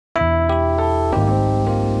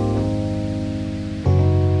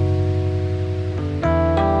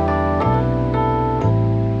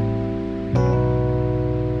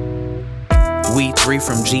GP3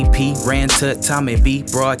 from GP, ran to Tommy B,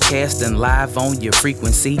 broadcasting live on your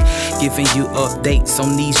frequency, giving you updates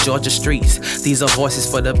on these Georgia streets. These are voices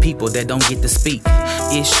for the people that don't get to speak.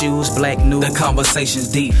 Issues, black news, the conversation's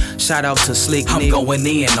deep. Shout out to Slick Nick, I'm going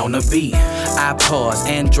in on the beat. iPods,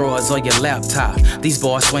 Androids, or your laptop. These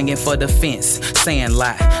boys swinging for the fence, saying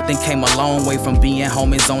lie. Then came a long way from being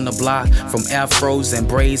homies on the block, from afros and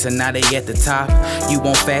braids, and now they at the top. You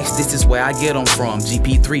want facts? This is where I get them from.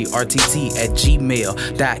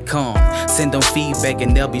 GP3RTT@gmail.com. Send them feedback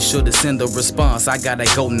and they'll be sure to send a response. I gotta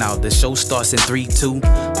go now. The show starts in 3, 2,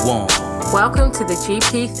 1. Welcome to the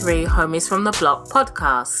GP3 Homies from the Block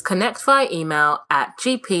podcast. Connect via email at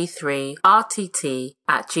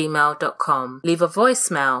gp3rtt@gmail.com. Leave a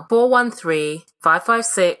voicemail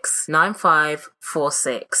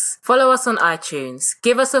 413-556-9546. Follow us on iTunes.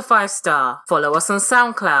 Give us a 5-star. Follow us on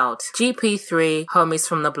SoundCloud. GP3 Homies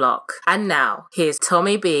from the Block. And now, here's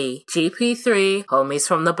Tommy B, GP3 Homies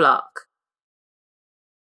from the Block.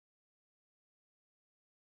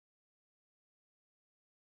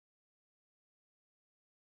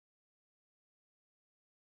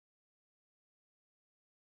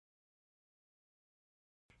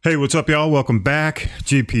 Hey, what's up, y'all? Welcome back.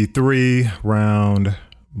 GP3, round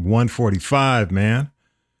 145, man.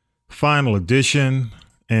 Final edition,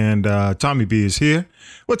 and Tommy B is here.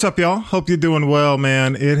 What's up, y'all? Hope you're doing well,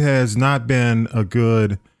 man. It has not been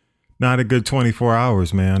not a good 24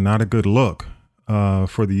 hours, man. Not a good look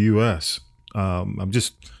for the U.S. I'm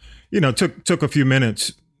just, took a few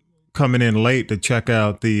minutes coming in late to check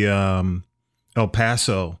out the El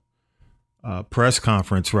Paso press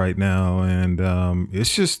conference right now, and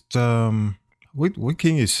it's just what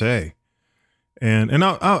can you say? And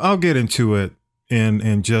I'll get into it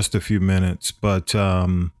in just a few minutes, but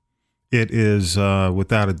it is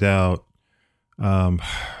without a doubt,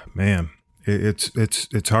 man,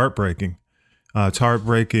 it's heartbreaking. It's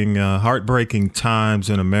heartbreaking times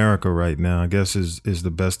in America right now, I guess is the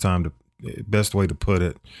best way to put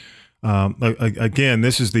it. Again,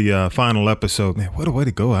 this is the final episode. Man, what a way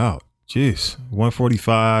to go out. Jeez,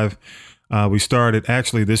 145. We started,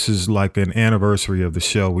 actually, this is like an anniversary of the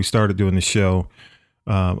show. We started doing the show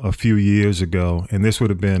a few years ago, and this would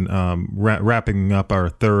have been wrapping up our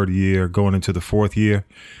third year, going into the fourth year.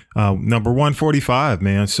 Number 145,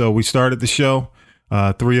 man. So we started the show,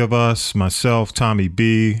 three of us, myself, Tommy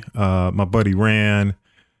B, my buddy Ran,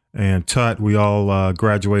 and Tut. We all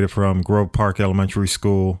graduated from Grove Park Elementary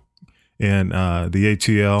School in the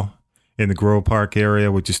ATL. In the Grove Park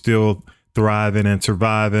area, which is still thriving and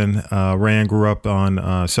surviving. Rand grew up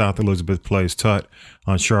on South Elizabeth Place, Tut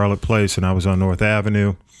on Charlotte Place, and I was on North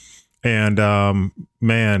Avenue. And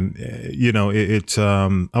man, it's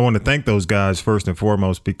I want to thank those guys first and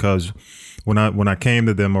foremost, because when I came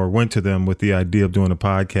to them or went to them with the idea of doing a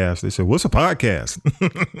podcast, they said, "What's a podcast?"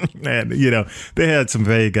 And they had some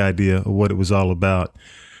vague idea of what it was all about.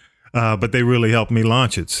 But they really helped me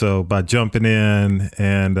launch it. So by jumping in,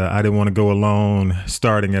 and I didn't want to go alone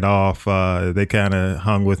starting it off, they kind of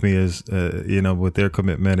hung with me as, with their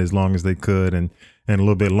commitment as long as they could, and a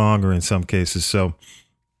little bit longer in some cases. So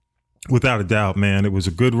without a doubt, man, it was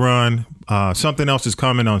a good run. Something else is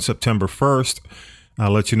coming on September 1st.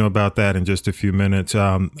 I'll let you know about that in just a few minutes.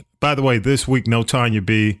 By the way, this week, no Tanya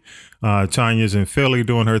B. Tanya's in Philly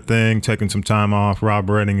doing her thing, taking some time off. Rob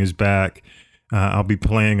Redding is back. I'll be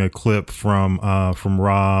playing a clip from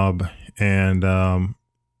Rob and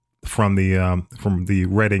from the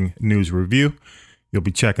Reading News Review. You'll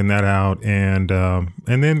be checking that out, and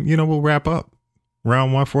then we'll wrap up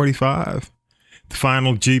round 145, the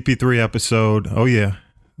final GP3 episode. Oh yeah,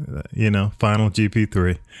 final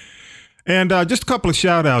GP3, and just a couple of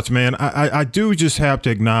shout outs, man. I do just have to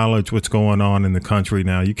acknowledge what's going on in the country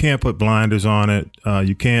now. You can't put blinders on it.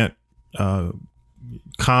 You can't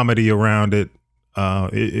comedy around it.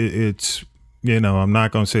 It's I'm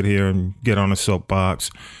not going to sit here and get on a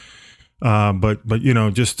soapbox. But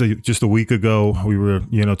just a week ago, we were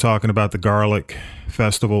talking about the Garlic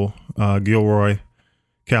Festival, Gilroy,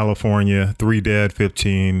 California, 3 dead,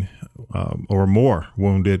 15 or more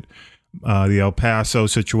wounded. The El Paso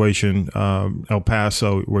situation, El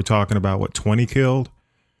Paso, we're talking about 20 killed,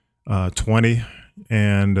 20,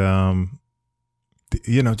 and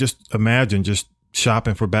just imagine just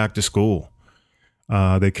shopping for back to school.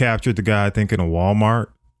 They captured the guy, I think, in a Walmart,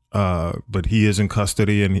 but he is in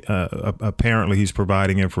custody, and apparently he's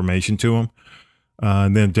providing information to him.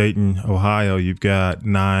 And then Dayton, Ohio, you've got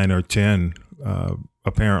 9 or 10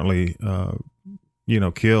 apparently,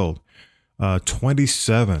 killed,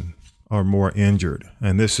 27 or more injured.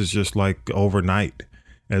 And this is just like overnight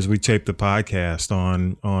as we tape the podcast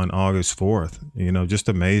on August 4th, just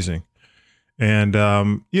amazing. And,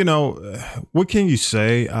 what can you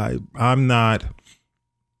say? I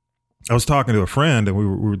was talking to a friend and we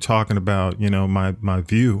were talking about, my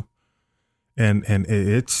view and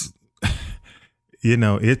it's,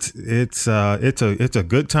 it's a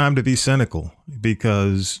good time to be cynical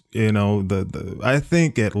because, I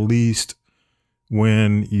think at least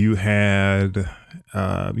when you had,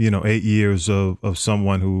 8 years of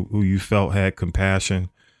someone who you felt had compassion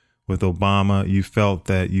with Obama, you felt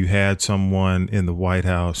that you had someone in the White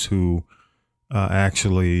House who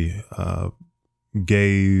actually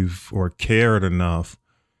gave or cared enough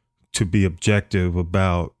to be objective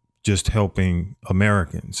about just helping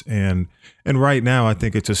Americans. And right now, I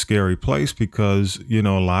think it's a scary place because, a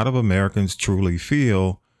lot of Americans truly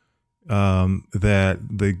feel that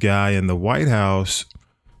the guy in the White House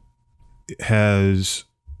has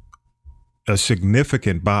a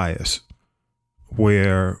significant bias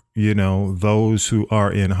where, those who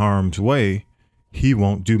are in harm's way, he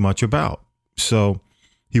won't do much about. So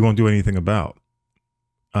he won't do anything about.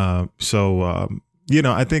 I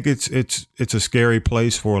think it's a scary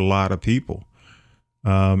place for a lot of people.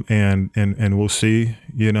 And we'll see,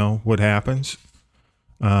 what happens.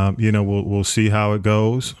 We'll see how it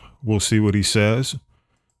goes. We'll see what he says.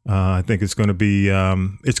 I think it's going to be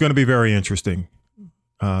very interesting,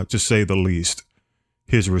 to say the least,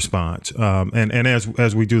 his response. And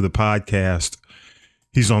as we do the podcast,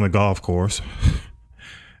 he's on the golf course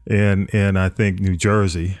in I think New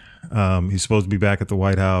Jersey. He's supposed to be back at the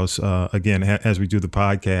White House again as we do the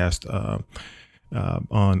podcast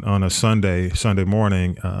on a Sunday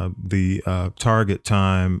morning. The target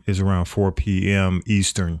time is around 4 p.m.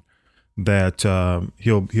 Eastern. That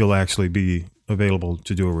he'll actually be available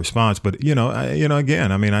to do a response. But again,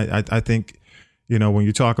 I mean, I think when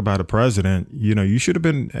you talk about a president, you should have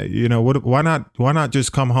been why not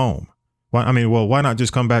just come home? Why not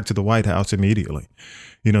just come back to the White House immediately?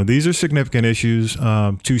 These are significant issues.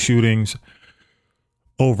 2 shootings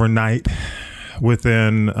overnight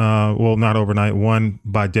within, not overnight, one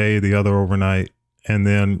by day, the other overnight. And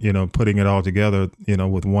then, putting it all together,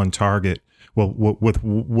 with one target,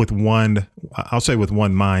 with one, I'll say with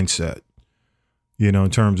one mindset, in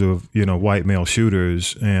terms of, white male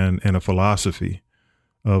shooters and a philosophy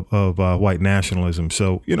of white nationalism.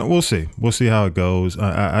 So, we'll see how it goes.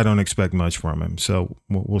 I don't expect much from him. So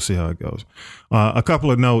we'll see how it goes. A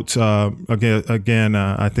couple of notes. Again,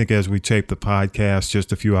 I think as we taped the podcast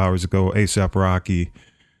just a few hours ago, A$AP Rocky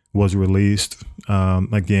was released.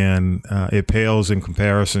 Again, it pales in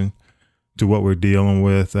comparison to what we're dealing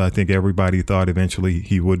with. I think everybody thought eventually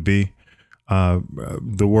he would be.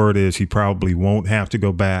 The word is he probably won't have to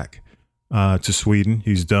go back to Sweden.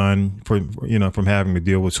 He's done from having to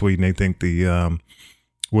deal with Sweden. They think the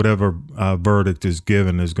whatever verdict is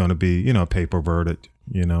given is going to be a paper verdict.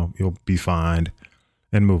 He'll be fined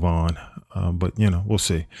and move on. But we'll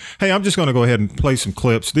see. Hey, I'm just going to go ahead and play some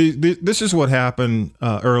clips. This is what happened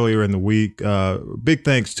earlier in the week. Big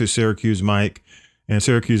thanks to Syracuse Mike. And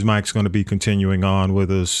Syracuse Mike's going to be continuing on with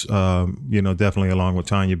us, definitely along with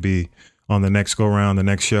Tanya B on the next go round, the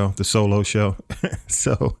next show, the solo show.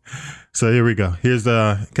 So here we go. Here's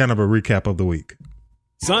kind of a recap of the week.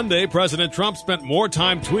 Sunday, President Trump spent more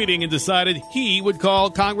time tweeting and decided he would call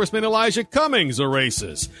Congressman Elijah Cummings a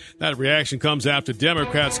racist. That reaction comes after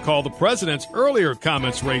Democrats called the president's earlier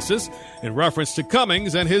comments racist in reference to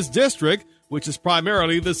Cummings and his district, which is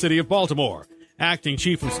primarily the city of Baltimore. Acting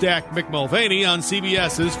Chief of Staff Mick Mulvaney on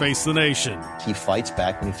CBS's Face the Nation. He fights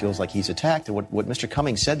back when he feels like he's attacked, and what Mr.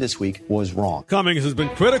 Cummings said this week was wrong. Cummings has been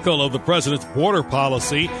critical of the president's border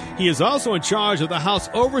policy. He is also in charge of the House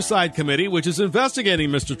Oversight Committee, which is investigating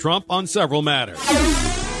Mr. Trump on several matters.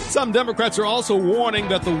 Some Democrats are also warning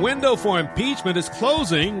that the window for impeachment is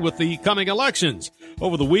closing with the coming elections.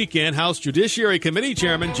 Over the weekend, House Judiciary Committee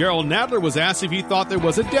Chairman Gerald Nadler was asked if he thought there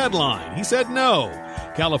was a deadline. He said no.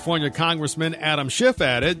 California Congressman Adam Schiff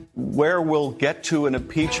added, where we'll get to an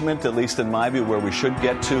impeachment, at least in my view, where we should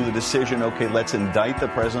get to the decision, okay, let's indict the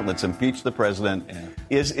president, let's impeach the president,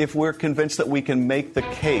 is if we're convinced that we can make the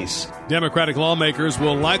case. Democratic lawmakers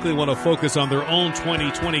will likely want to focus on their own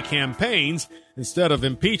 2020 campaigns instead of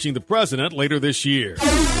impeaching the president later this year.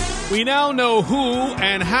 We now know who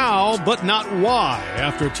and how, but not why,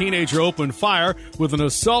 after a teenager opened fire with an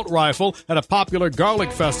assault rifle at a popular garlic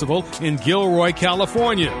festival in Gilroy,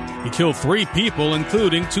 California. He killed 3 people,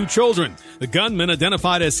 including 2 children. The gunman,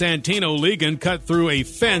 identified as Santino Ligon, cut through a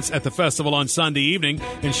fence at the festival on Sunday evening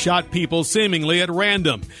and shot people seemingly at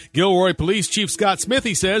random. Gilroy Police Chief Scott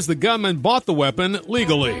Smithy says the gunman bought the weapon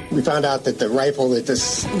legally. We found out that the rifle that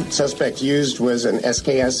this suspect used was an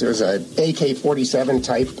SKS. It was an AK-47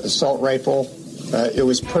 type assault rifle. It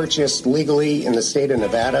was purchased legally in the state of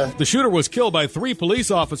Nevada. The shooter was killed by 3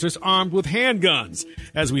 police officers armed with handguns.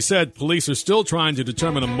 As we said, police are still trying to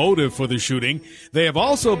determine a motive for the shooting. They have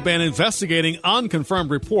also been investigating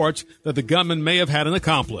unconfirmed reports that the gunman may have had an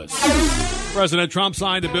accomplice. President Trump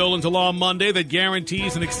signed a bill into law Monday that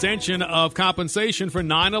guarantees an extension of compensation for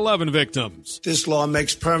 9/11 victims. This law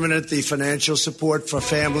makes permanent the financial support for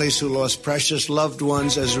families who lost precious loved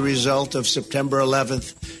ones as a result of September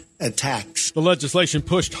 11th attacks. The legislation,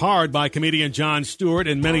 pushed hard by comedian Jon Stewart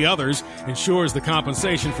and many others, ensures the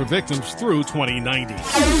compensation for victims through 2090.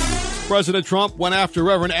 President Trump went after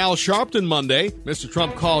Reverend Al Sharpton Monday. Mr.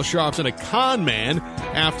 Trump called Sharpton a con man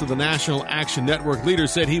after the National Action Network leader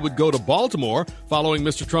said he would go to Baltimore following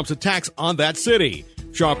Mr. Trump's attacks on that city.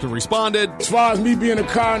 Sharpton responded, "As far as me being a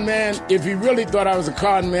con man, if he really thought I was a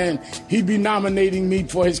con man, he'd be nominating me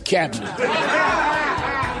for his cabinet."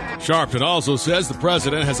 Sharpton also says the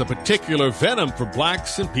president has a particular venom for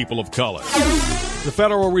blacks and people of color. The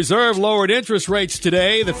Federal Reserve lowered interest rates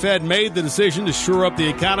today. The Fed made the decision to shore up the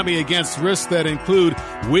economy against risks that include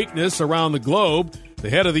weakness around the globe.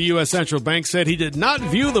 The head of the U.S. Central Bank said he did not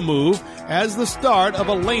view the move as the start of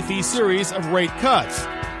a lengthy series of rate cuts.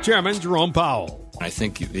 Chairman Jerome Powell. I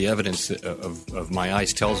think the evidence of my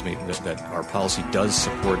eyes tells me that our policy does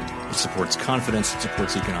supports confidence, it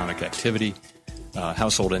supports economic activity,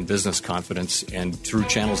 household and business confidence, and through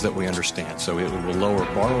channels that we understand. So it will lower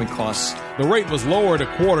borrowing costs. The rate was lowered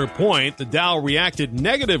a quarter point. The Dow reacted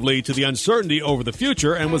negatively to the uncertainty over the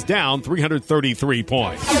future and was down 333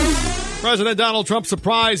 points. President Donald Trump's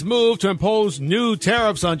surprise move to impose new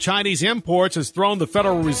tariffs on Chinese imports has thrown the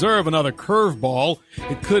Federal Reserve another curveball.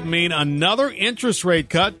 It could mean another interest rate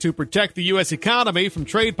cut to protect the U.S. economy from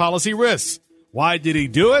trade policy risks. Why did he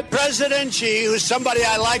do it? President Xi, who's somebody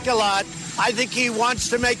I like a lot, I think he wants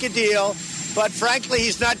to make a deal, but frankly,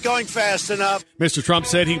 he's not going fast enough. Mr. Trump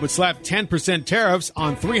said he would slap 10% tariffs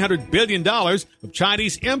on $300 billion of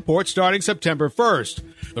Chinese imports starting September 1st.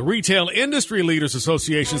 The Retail Industry Leaders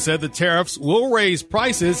Association said the tariffs will raise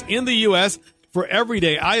prices in the U.S. for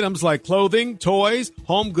everyday items like clothing, toys,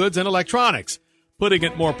 home goods, and electronics. Putting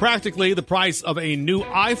it more practically, the price of a new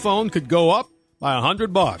iPhone could go up by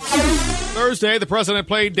 $100. Thursday, the president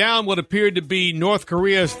played down what appeared to be North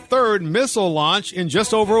Korea's third missile launch in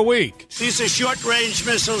just over a week. These are short-range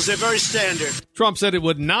missiles. They're very standard. Trump said it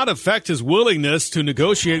would not affect his willingness to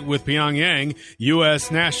negotiate with Pyongyang. U.S.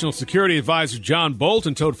 National Security Advisor John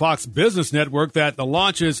Bolton told Fox Business Network that the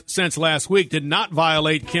launches since last week did not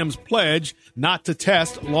violate Kim's pledge not to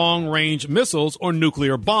test long-range missiles or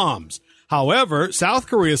nuclear bombs. However, South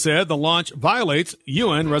Korea said the launch violates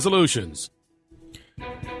UN resolutions.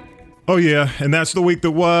 Oh, yeah. And that's the week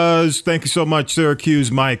that was. Thank you so much,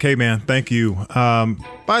 Syracuse Mike. Hey, man. Thank you.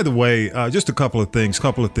 By the way, just a couple of things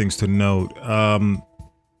to note.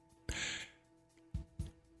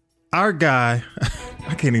 Our guy,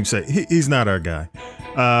 I can't even say, he's not our guy.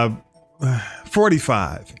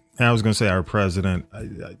 45. I was going to say our president.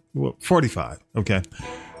 45. Okay.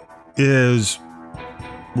 Is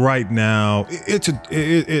right now, it's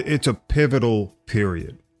a pivotal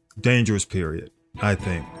period, dangerous period, I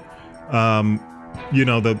think. You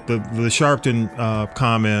know, the Sharpton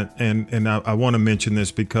comment, and I want to mention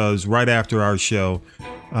this because right after our show,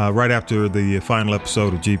 right after the final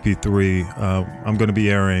episode of GP3, I'm going to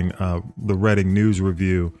be airing the Reading News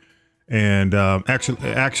Review. And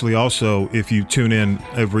actually, also, if you tune in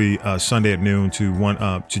every Sunday at noon to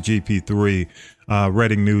GP3,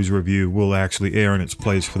 Reading News Review will actually air in its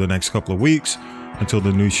place for the next couple of weeks until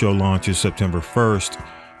the new show launches September 1st.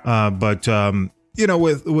 But you know,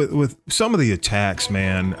 with some of the attacks,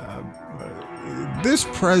 man, this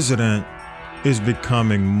president is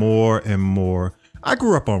becoming more and more. I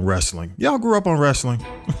grew up on wrestling. Y'all grew up on wrestling?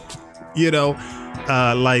 You know,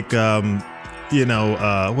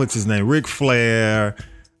 what's his name? Ric Flair,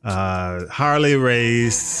 Harley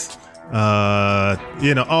Race,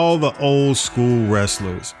 all the old school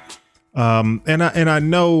wrestlers. And I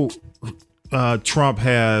know Trump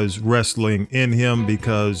has wrestling in him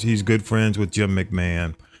because he's good friends with Jim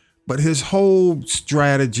McMahon. But his whole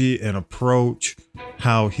strategy and approach,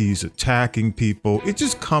 how he's attacking people, it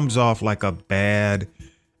just comes off like a bad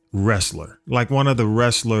wrestler, like one of the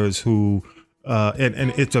wrestlers who,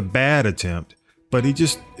 and it's a bad attempt, but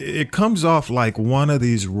it comes off like one of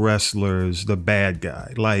these wrestlers, the bad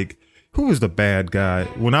guy. Like, who was the bad guy?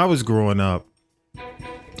 When I was growing up,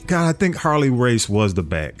 God, I think Harley Race was the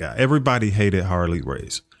bad guy. Everybody hated Harley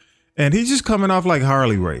Race. And he's just coming off like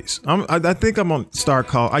Harley Race. I think I'm going to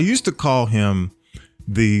start I used to call him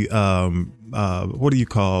the, what do you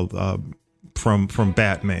call, from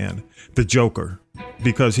Batman, the Joker.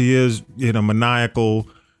 because he is, maniacal,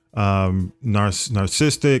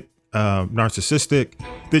 narcissistic.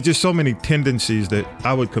 There's just so many tendencies that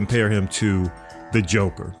I would compare him to the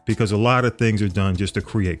Joker, because a lot of things are done just to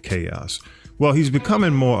create chaos. Well, he's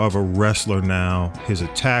becoming more of a wrestler now. His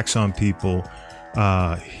attacks on people,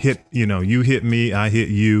 you hit me, I hit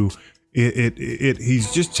you.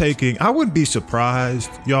 He's just taking, I wouldn't be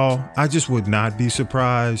surprised, y'all. I just would not be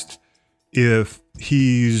surprised if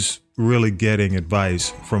he's really getting advice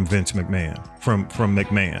from Vince McMahon, from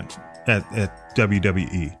McMahon at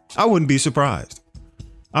WWE. I wouldn't be surprised.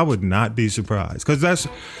 I would not be surprised, because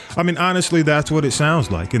honestly, that's what it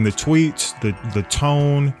sounds like in the tweets, the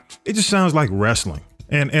tone. It just sounds like wrestling.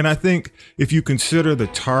 And I think if you consider the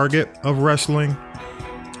target of wrestling,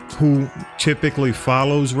 who typically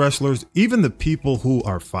follows wrestlers, even the people who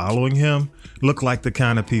are following him look like the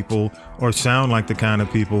kind of people or sound like the kind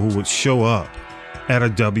of people who would show up at a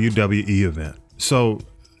WWE event. So,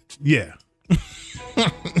 yeah,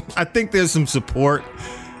 I think there's some support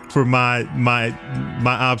for my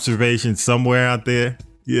observation somewhere out there,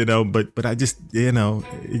 but I just,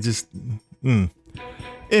 it just,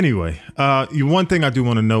 Anyway, one thing I do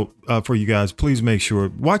want to note for you guys, please make sure,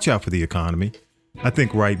 watch out for the economy. I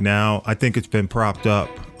think right now, it's been propped up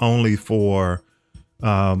only for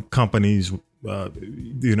companies,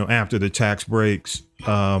 after the tax breaks,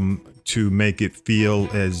 to make it feel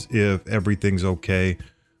as if everything's okay,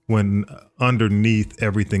 when underneath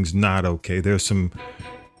everything's not okay. There's some,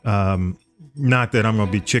 not that I'm going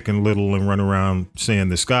to be Chicken Little and run around saying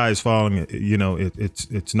the sky is falling.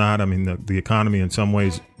 It's not. I mean, the economy in some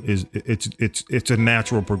ways it's a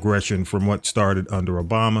natural progression from what started under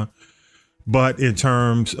Obama. But in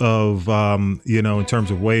terms of,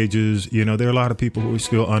 wages, there are a lot of people who are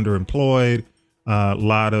still underemployed, a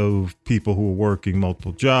lot of people who are working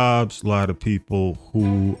multiple jobs, a lot of people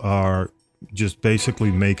who are just basically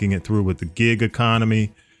making it through with the gig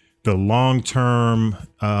economy. The long-term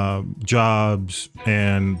jobs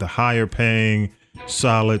and the higher paying,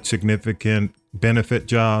 solid, significant benefit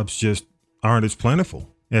jobs just aren't as plentiful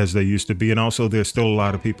as they used to be. And also there's still a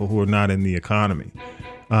lot of people who are not in the economy,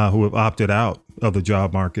 who have opted out of the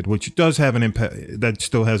job market, which does have an impact. That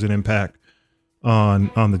still has an impact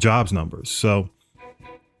on the jobs numbers. So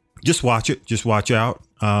just watch it. Just watch out.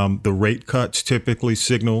 The rate cuts typically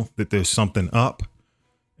signal that there's something up,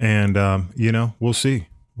 and we'll see.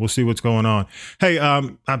 We'll see what's going on. Hey,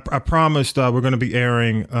 I promised we're going to be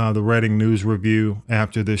airing the Reading News Review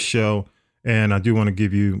after this show, and I do want to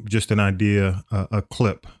give you just an idea, a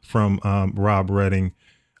clip from Rob Reading.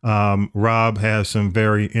 Rob has some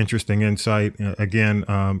very interesting insight. Again,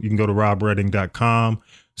 you can go to robreading.com,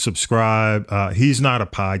 subscribe. He's not a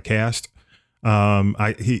podcast.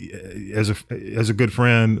 He as a good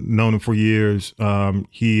friend, known him for years.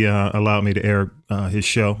 He allowed me to air his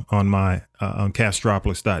show on my on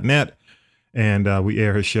Castropolis.net, and we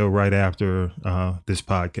air his show right after this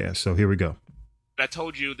podcast. So here we go. I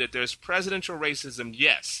told you that there's presidential racism,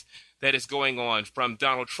 yes, that is going on, from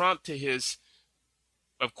Donald Trump to his,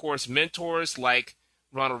 of course, mentors like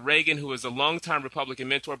Ronald Reagan, who is a longtime Republican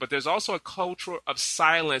mentor. But there's also a culture of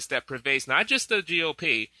silence that pervades not just the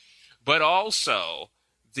GOP, but also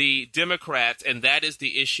the Democrats, and that is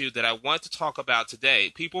the issue that I want to talk about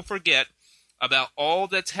today. People forget about all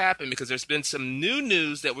that's happened because there's been some new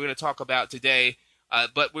news that we're going to talk about today,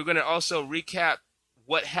 but we're going to also recap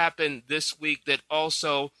what happened this week that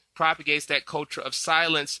also propagates that culture of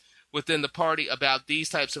silence within the party about these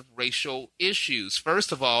types of racial issues.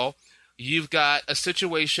 First of all, you've got a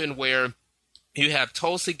situation where you have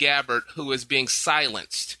Tulsi Gabbard, who is being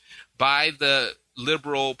silenced by the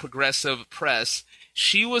liberal progressive press.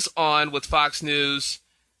 She was on with Fox News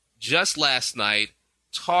just last night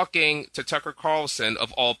talking to Tucker Carlson,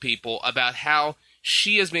 of all people, about how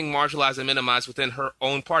she is being marginalized and minimized within her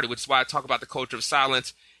own party, which is why I talk about the culture of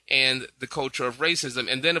silence and the culture of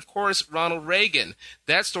racism. And then, of course, Ronald Reagan.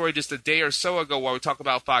 That story just a day or so ago, while we talk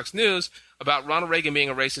about Fox News, about Ronald Reagan being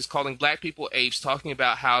a racist, calling black people apes, talking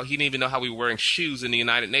about how he didn't even know how we were wearing shoes in the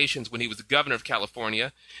United Nations when he was the governor of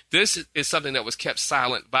California. This is something that was kept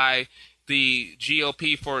silent by the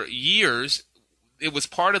GOP for years. It was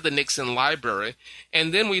part of the Nixon library.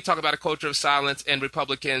 And then we talk about a culture of silence and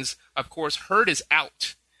Republicans. Of course, Hurd is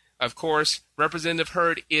out. Of course, Representative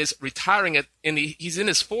Hurd is retiring he's in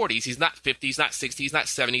his 40s. He's not 50, he's not 60, he's not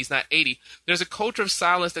 70, he's not 80. There's a culture of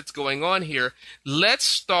silence that's going on here. Let's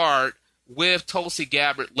start with Tulsi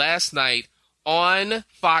Gabbard last night on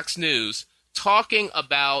Fox News, talking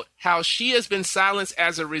about how she has been silenced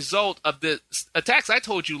as a result of the attacks. I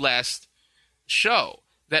told you last show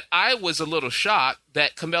that I was a little shocked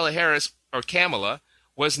that Kamala Harris, or Kamala,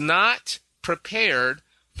 was not prepared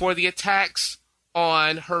for the attacks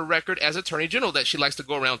on her record as Attorney General that she likes to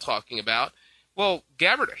go around talking about. Well,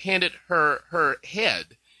 Gabbard handed her her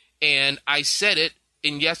head, and I said it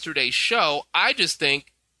in yesterday's show. I just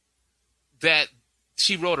think that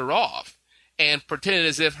she wrote her off and pretended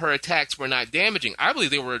as if her attacks were not damaging. I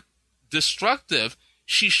believe they were destructive.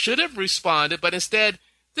 She should have responded, but instead,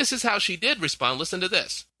 this is how she did respond. Listen to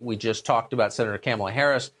this. We just talked about Senator Kamala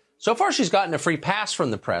Harris. So far, she's gotten a free pass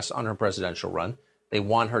from the press on her presidential run. They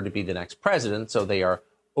want her to be the next president, so they are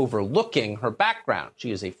overlooking her background.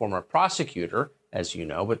 She is a former prosecutor, as you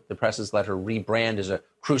know, but the press has let her rebrand as a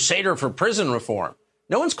crusader for prison reform.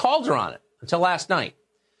 No one's called her on it until last night.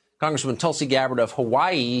 Congresswoman Tulsi Gabbard of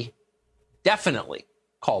Hawaii definitely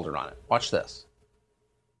called her on it. Watch this.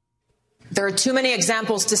 There are too many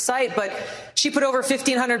examples to cite, but she put over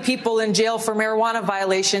 1,500 people in jail for marijuana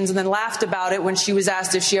violations and then laughed about it when she was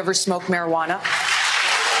asked if she ever smoked marijuana.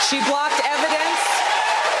 She blocked evidence.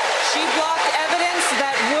 She blocked evidence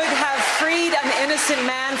that would have freed an innocent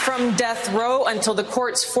man from death row until the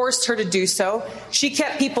courts forced her to do so. She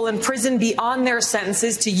kept people in prison beyond their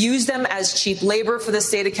sentences to use them as cheap labor for the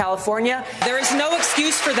state of California. There is no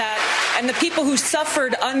excuse for that. And the people who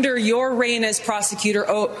suffered under your reign as prosecutor,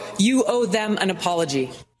 you owe them an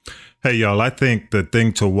apology. Hey, y'all, I think the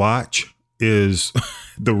thing to watch is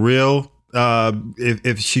the real,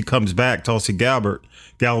 if she comes back, Tulsi Gabbard,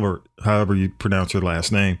 however you pronounce her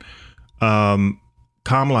last name,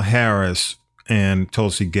 Kamala Harris and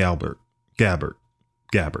Tulsi Gabbard,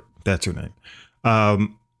 that's her name.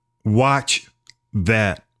 Watch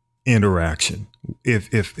that interaction.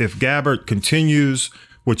 If Gabbard continues,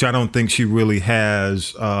 which I don't think she really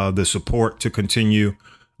has the support to continue,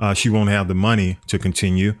 she won't have the money to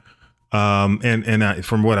continue. And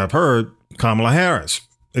from what I've heard, Kamala Harris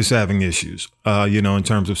is having issues, in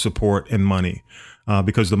terms of support and money.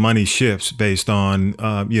 Because the money shifts based on,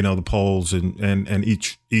 the polls and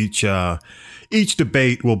each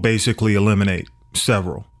debate will basically eliminate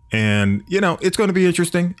several. And, it's going to be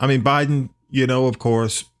interesting. I mean, Biden, of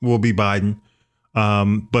course, will be Biden.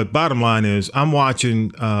 But bottom line is I'm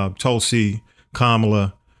watching Tulsi,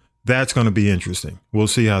 Kamala. That's going to be interesting. We'll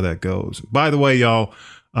see how that goes. By the way, y'all,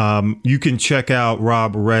 you can check out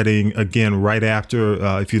Rob Redding again right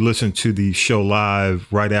after. If you listen to the show live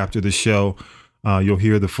right after the show, you'll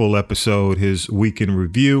hear the full episode, his week in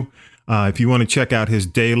review. If you want to check out his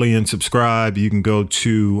daily and subscribe, you can go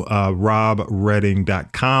to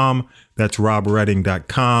robredding.com. That's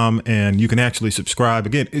robredding.com. And you can actually subscribe.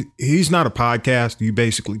 Again, he's not a podcast. You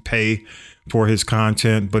basically pay for his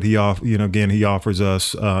content, but he offers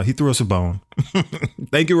us, he threw us a bone.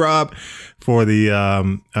 Thank you, Rob, for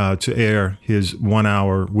the to air his 1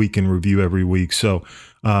 hour week in review every week. So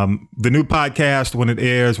the new podcast,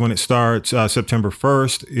 when it starts September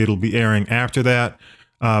 1st, it'll be airing after that.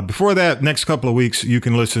 Before that, next couple of weeks, you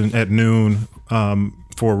can listen at noon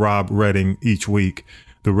for Rob Redding each week,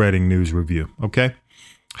 the Redding News Review. Okay.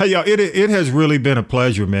 Hey, y'all, it has really been a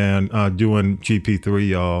pleasure, man, doing GP3,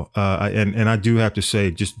 y'all. And I do have to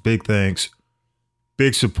say, just big thanks,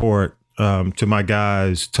 big support to my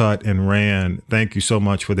guys, Tut and Rand. Thank you so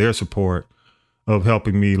much for their support of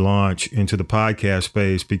helping me launch into the podcast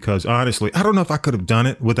space, because honestly, I don't know if I could have done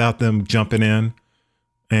it without them jumping in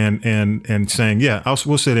and saying, yeah,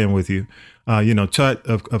 we'll sit in with you. Tut,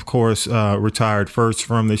 of course, retired first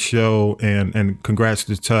from the show, and congrats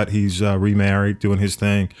to Tut. He's remarried, doing his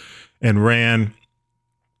thing. And Rand,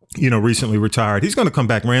 recently retired. He's going to come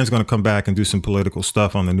back. Rand's going to come back and do some political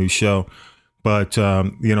stuff on the new show. But,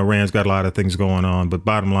 Rand's got a lot of things going on. But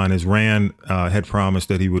bottom line is Rand had promised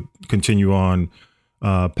that he would continue on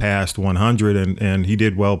past 100, and he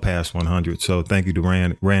did well past 100. So thank you to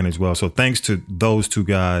Rand as well. So thanks to those two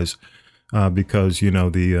guys, because,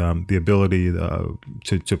 the ability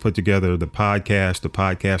to put together the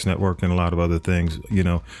podcast network, and a lot of other things,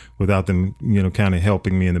 without them, kind of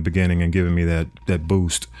helping me in the beginning and giving me that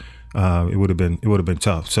boost, it would have been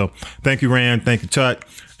tough. So thank you, Rand. Thank you, Tut.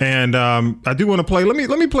 And I do want to play. Let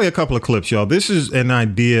me play a couple of clips, y'all. This is an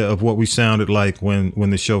idea of what we sounded like when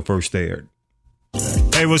the show first aired.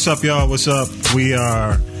 Hey, what's up, y'all? What's up? We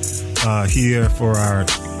are here for our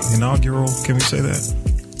inaugural. Can we say that?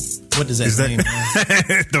 What does that mean?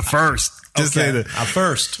 The first. Just say that. Our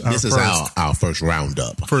first. This is our first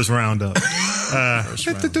roundup. First roundup.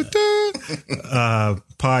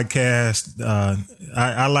 Podcast.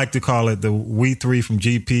 I like to call it the We Three from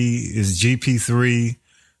GP is GP3,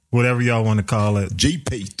 whatever y'all want to call it.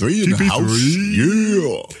 GP3 in the house.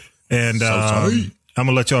 Yeah. And I'm going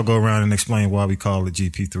to let y'all go around and explain why we call it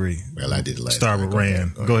GP3. Well, I did last Start with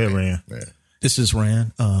Rand. Go ahead, Rand. Yeah. This is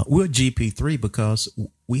Rand. We're GP3 because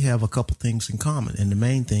we have a couple things in common. And the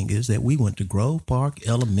main thing is that we went to Grove Park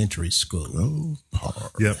Elementary School. Grove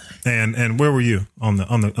Park. Yep. And where were you on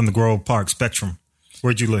the Grove Park spectrum?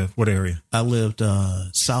 Where'd you live? What area? I lived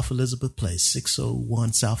South Elizabeth Place,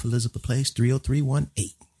 601 South Elizabeth Place,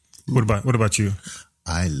 30318. What about you?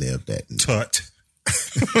 I lived at Tut.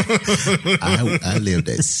 I lived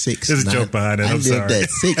at 6. There's a joke behind it. I lived at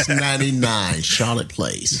 699 Charlotte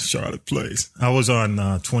Place. Charlotte Place. I was on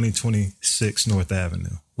 2026 North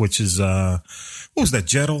Avenue, which is what was that?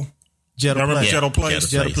 Jettle. Jettle y'all remember Place. Jettle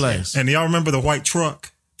Place? Jettle Place. And y'all remember the white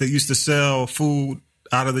truck that used to sell food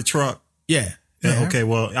out of the truck? Yeah. Yeah. Okay.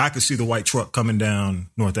 Well, I could see the white truck coming down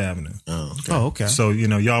North Avenue. Oh, okay. Okay. So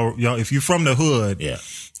y'all, if you're from the hood, Yeah.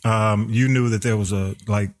 You knew that there was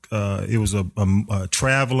it was a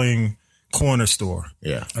traveling corner store.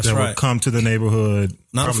 Yeah. That's that right. would come to the neighborhood.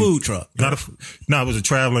 Not a food truck. No, it was a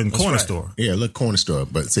traveling corner right. store. Yeah, look, corner store.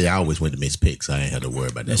 But see, I always went to Miss Pick's. I ain't had to worry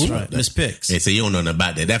about that. That's right. Miss Pick's. And so you don't know nothing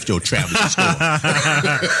about that. That's your traveling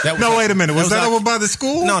store. No, wait a minute. Was that over by the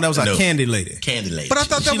school? No, that was our No. candy lady. Candy lady. But I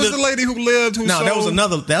thought that was the lady who lived. Who No, that was sold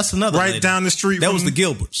another. That's another. right lady. down the street. That from, was the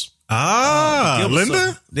Gilberts. Linda.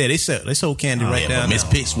 Sold, yeah, they sold candy right down. Miss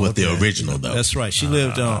there. Pick's was the original, though. That's right. She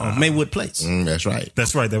lived on Maywood Place. That's right.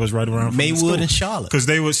 That's right. That was right around from the Maywood school. and Charlotte. Because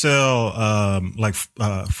they would sell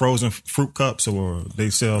frozen fruit cups, or they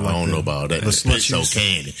sell like I don't know about that. the Miss Pick's slushies. sold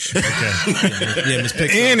candy. Okay. Yeah, Miss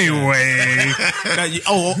Pick's. Anyway, Now,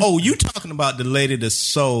 you talking about the lady that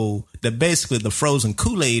sold basically the frozen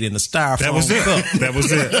Kool-Aid in the styrofoam that was it. cup. That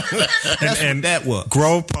was it. That's what that was.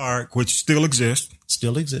 Grove Park, which still exists.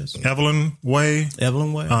 Still exists. Evelyn Way.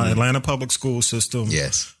 Yeah. Atlanta Public School System.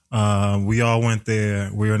 Yes. We all went there.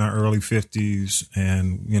 We're in our early 50s,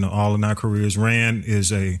 and all in our careers. Rand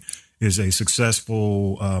is a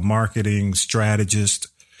successful marketing strategist.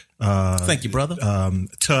 Thank you, brother.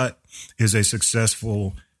 Tut is a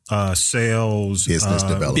successful business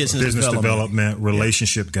development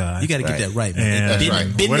relationship guy. You got to get that right, man. And That's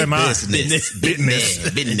right. what am I?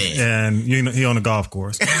 Business. And he on the golf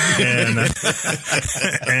course, and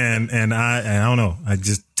I don't know. I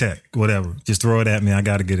just tech whatever. Just throw it at me. I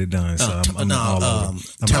got to get it done. So I'm all over.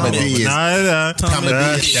 Tommy B is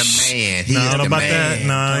the man. He no, is know the about man.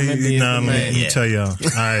 that. Let me tell y'all. All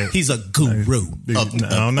right. He's a guru I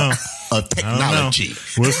don't know. Of technology.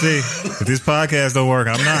 We'll see. If this podcast don't work,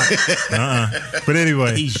 I'm not. But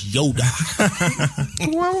anyway. He's Yoda.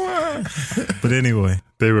 But anyway,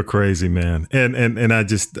 they were crazy, man. And I'm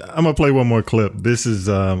gonna play one more clip. This is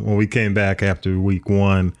when we came back after week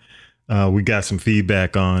 1. We got some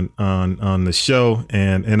feedback on the show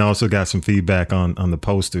and also got some feedback on the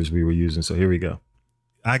posters we were using. So here we go.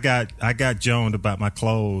 I got joned about my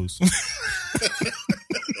clothes.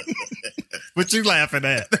 What you laughing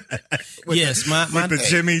at? Yes, my with the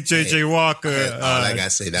Jimmy J.J. Walker. All I gotta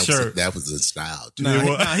say that was in style. Too.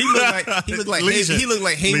 he looked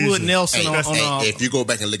like Haywood Nelson on if you go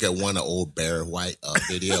back and look at one of old Barry White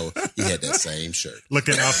video, he had that same shirt.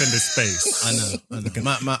 Looking off into space. I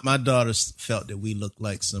know. My daughters felt that we looked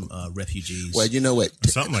like some refugees. Well, you know what?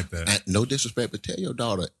 Something like that. No disrespect, but tell your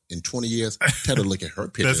daughter in 20 years, tell her to look at her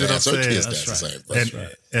picture. That's what I'm saying. That's right. That's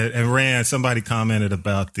right. And Rand, somebody commented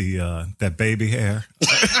about that baby hair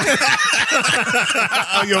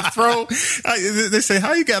on your fro. They say,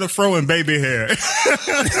 how you got a fro and baby hair?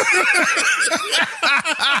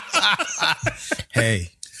 Hey,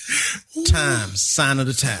 sign of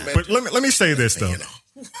the time. But let me say this though.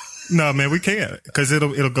 No, man, we can't because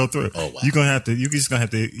it'll go through. Oh, wow. You're just gonna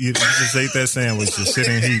have to you just ate that sandwich, just sit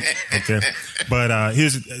in heat. Okay. But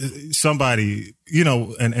here's somebody,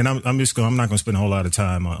 and I'm not gonna spend a whole lot of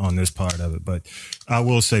time on this part of it, but I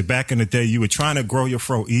will say back in the day you were trying to grow your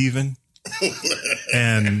fro even.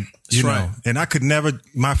 And and I could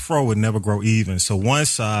my fro would never grow even. So one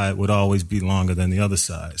side would always be longer than the other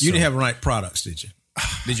side. You didn't have the right products, did you?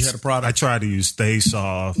 Did you have a product? I tried to use Stay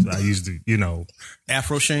Soft. I used the,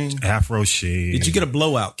 Afro Sheen. Did you get a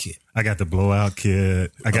blowout kit? I got the blowout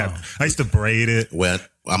kit. I used to braid it. Well,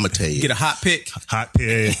 I'm gonna tell you. Get a hot pick.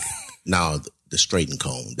 No, the straighten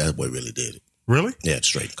comb. That's what really did it. Really? Yeah,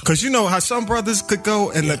 straighten comb. Because you know how some brothers could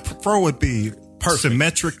go and the fro would be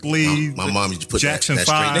symmetrically. My mom used to put Jackson that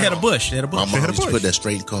 5. They had a bush. My mom used to put that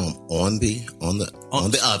straighten comb on the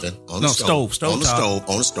oven, on the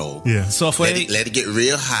stove. Yeah. So let it get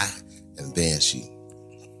real hot, and then she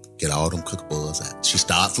get all them cookables out. She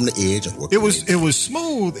started from the edge and worked. It was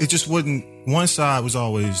smooth. It just wouldn't. One side was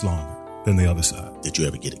always longer than the other side. Did you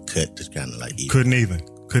ever get it cut? Just kind of like even?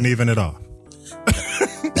 Couldn't even it off.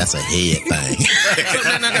 That's a head thing.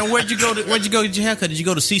 Now, where'd you go get your haircut? Did you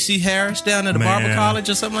go to C.C. Harris down at the Barber College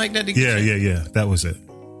or something like that? Yeah. That was it.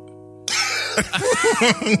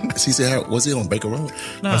 C.C. Harris, was he on Baker Road?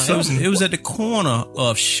 No, it was at the corner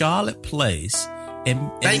of Charlotte Place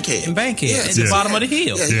and Bankhead. At the bottom of the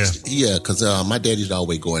hill. Yeah, because my dad used to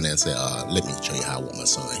always go in there and say, let me show you how I want my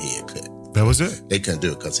son haircut. That was it? They couldn't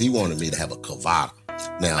do it because he wanted me to have a cavada.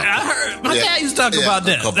 Now, I heard my dad used to talk about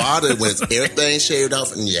that. Cavada was everything shaved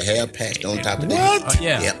off and your hair packed on top of the head. What?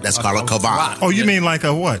 Yeah, that's called a cavada. Oh, you mean like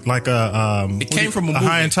a what? Like a it came from a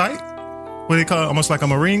high and tight? What do they call it? Almost like a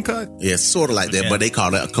marine cut? Yeah, sort of like that, but they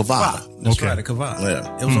call it a cavada. That's right, a cavada.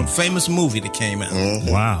 Yeah. It was a famous movie that came out. Mm-hmm.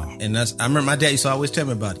 Wow. And I remember my dad used to always tell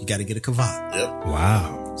me about it. You got to get a cavada. Yep.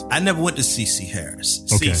 Wow. I never went to C.C. Harris.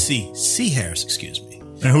 Okay. C. Harris, excuse me.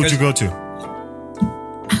 And who'd you go to?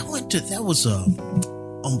 I went to, that was on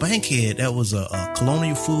Bankhead, that was a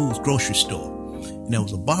Colonial Foods grocery store. And there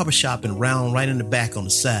was a barbershop right in the back on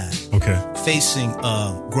the side. Okay. Facing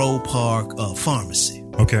Grove Park Pharmacy.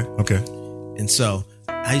 Okay. And so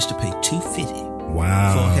I used to pay $2.50.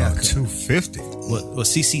 Wow. For a haircut. $2.50. Well,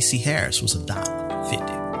 C.C. Harris was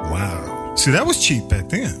 $1.50. Wow. See, that was cheap back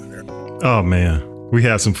then. Oh, man. We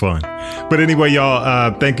had some fun. But anyway,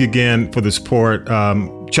 y'all, thank you again for the support.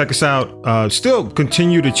 Check us out. Still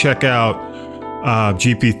continue to check out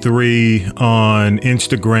GP3 on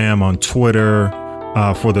Instagram, on Twitter,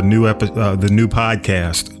 for the new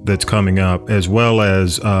podcast that's coming up, as well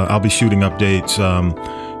as I'll be shooting updates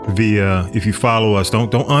via, if you follow us, don't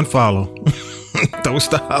unfollow. Don't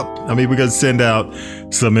stop. I mean, we're going to send out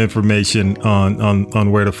some information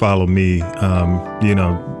on where to follow me, on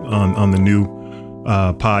the new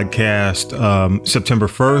podcast. September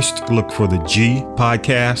 1st, look for the G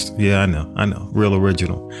podcast. Yeah, I know. Real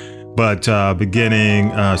original. But beginning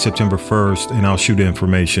September 1st, and I'll shoot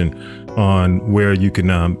information on where you can,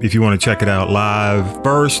 if you want to check it out live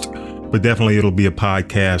first, but definitely it'll be a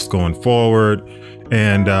podcast going forward.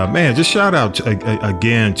 And man, just shout out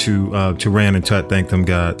again to Rand and Tut. Thank them,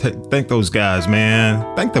 guys. Thank those guys,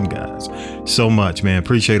 man. Thank them guys so much, man.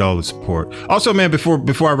 Appreciate all the support. Also, man,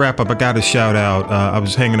 before I wrap up, I got to shout out. I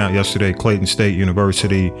was hanging out yesterday at Clayton State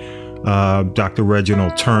University. Dr.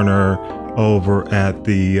 Reginald Turner over at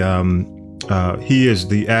the. He is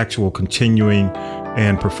the actual continuing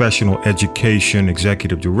and professional education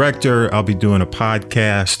executive director. I'll be doing a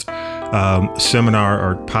podcast seminar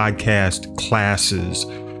or podcast classes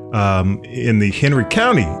in the Henry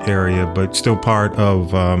County area, but still part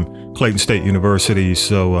of Clayton State University.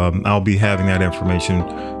 So I'll be having that information.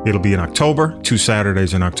 It'll be in October, 2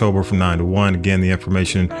 Saturdays in October from 9 to 1. Again, the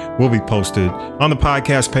information will be posted on the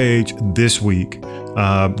podcast page this week,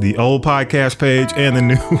 the old podcast page and the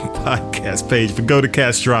new podcast page. But go to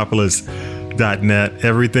Castropolis.net.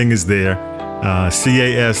 Everything is there.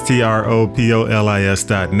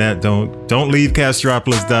 Castropolis.net. Don't leave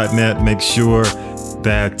Castropolis.net. Make sure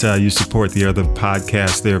that you support the other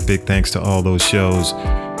podcasts there. Big thanks to all those shows.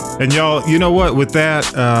 And y'all, you know what? With that,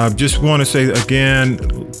 just want to say again,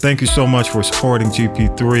 thank you so much for supporting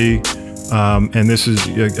GP3. And this is,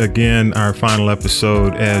 again, our final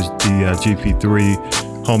episode as the GP3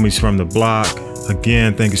 Homies from the Block.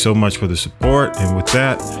 Again, thank you so much for the support. And with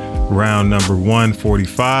that, round number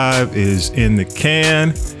 145 is in the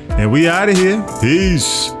can. And we out of here.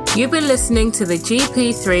 Peace. You've been listening to the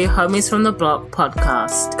GP3 Homies from the Block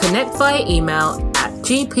podcast. Connect via email at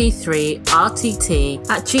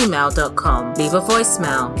gp3rtt@gmail.com. Leave a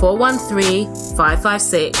voicemail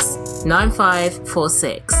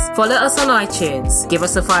 413-556-9546. Follow us on iTunes. Give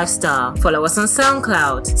us a 5-star. Follow us on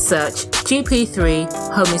SoundCloud. Search GP3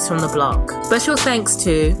 Homies from the Block. Special thanks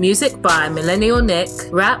to music by Millennial Nick,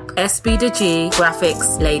 rap SB2G,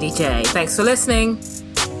 graphics Lady J. Thanks for listening.